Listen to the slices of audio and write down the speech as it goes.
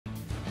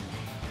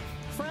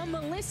From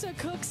Melissa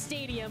Cook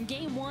Stadium,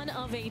 game one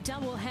of a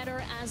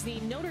doubleheader as the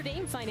Notre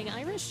Dame Fighting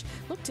Irish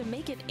look to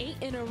make it 8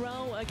 in a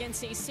row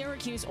against a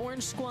Syracuse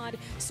Orange squad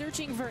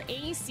searching for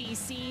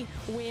ACC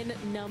win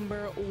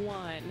number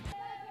 1.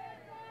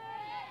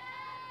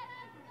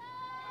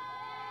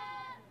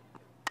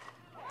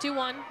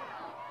 Two-one.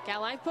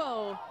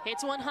 Galipeau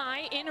hits one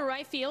high in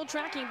right field.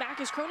 Tracking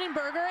back is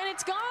Cronenberger, and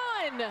it's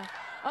gone!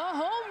 A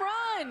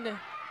home run!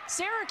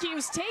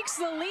 Syracuse takes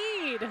the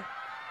lead.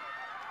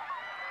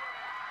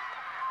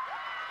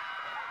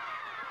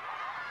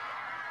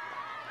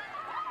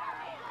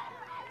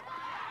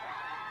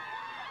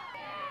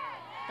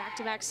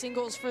 Back-to-back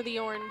singles for the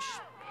Orange.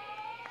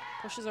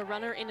 Pushes a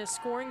runner in a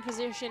scoring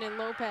position in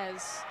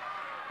Lopez.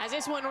 As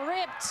this one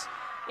ripped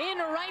in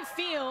right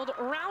field,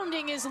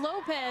 rounding is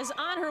Lopez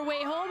on her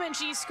way home, and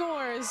she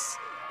scores.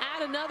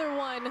 Add another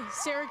one.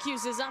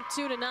 Syracuse is up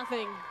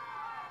 2-0.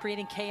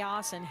 Creating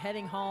chaos and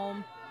heading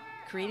home,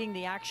 creating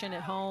the action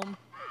at home.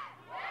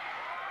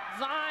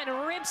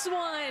 Vaughn rips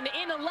one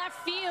into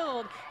left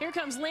field. Here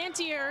comes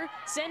Lantier,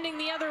 sending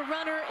the other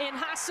runner in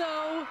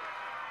Jasso.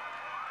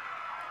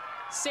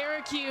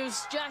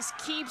 Syracuse just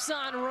keeps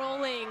on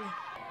rolling.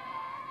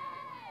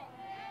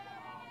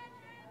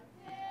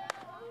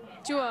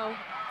 2-0.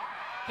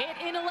 Hit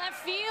into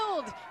left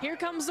field. Here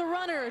comes the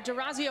runner.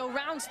 Durazio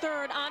rounds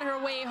third on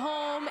her way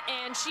home,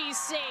 and she's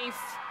safe.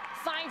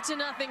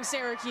 5-0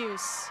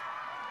 Syracuse.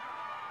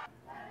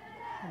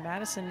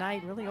 Madison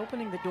Knight really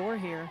opening the door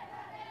here.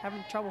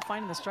 Having trouble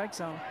finding the strike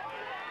zone.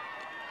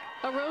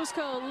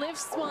 Orozco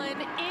lifts one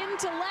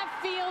into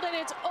left field, and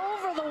it's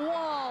over the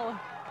wall.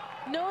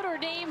 Notre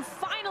Dame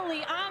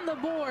finally on the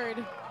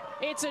board.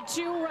 It's a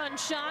 2-run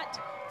shot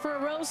for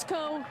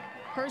Orozco,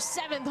 her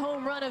 7th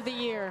home run of the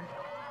year.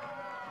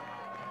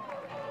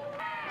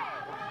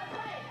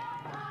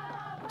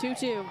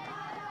 2-2.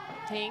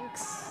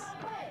 Tinks.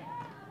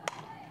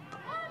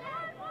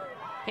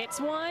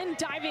 Hits one,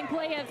 diving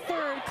play at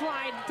third.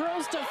 Clyde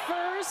throws to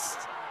first.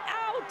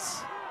 Out!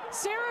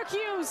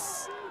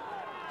 Syracuse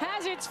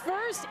has its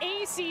first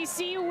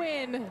ACC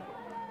win.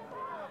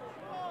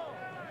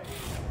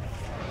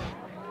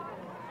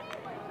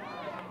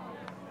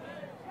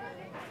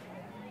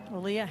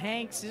 Leah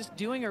Hanks just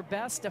doing her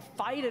best to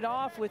fight it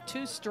off with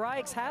 2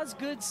 strikes. Has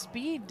good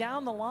speed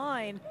down the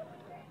line.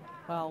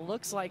 Well,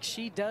 looks like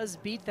she does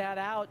beat that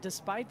out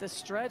despite the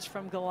stretch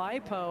from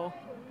Galipeau.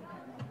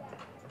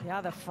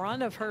 Yeah, the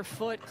front of her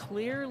foot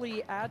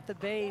clearly at the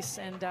base,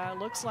 and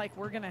looks like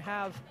we're gonna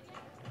have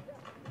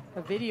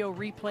a video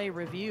replay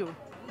review.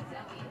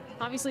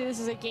 Obviously, this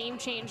is a game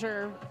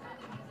changer.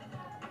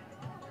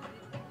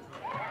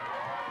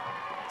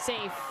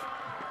 Safe.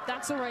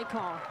 That's the right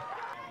call.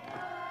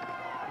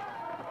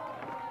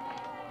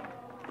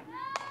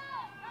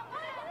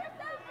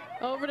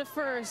 Over to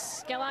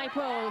first.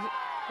 Galipeau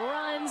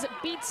runs,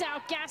 beats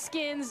out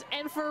Gaskins,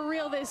 and for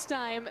real this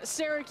time,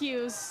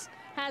 Syracuse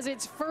has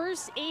its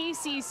first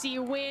ACC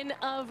win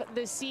of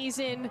the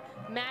season.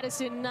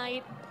 Madison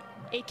Knight,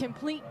 a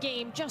complete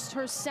game, just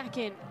her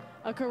 2nd,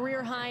 a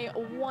career-high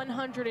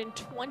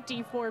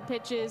 124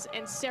 pitches,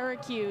 and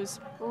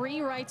Syracuse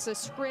rewrites the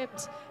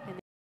script, and they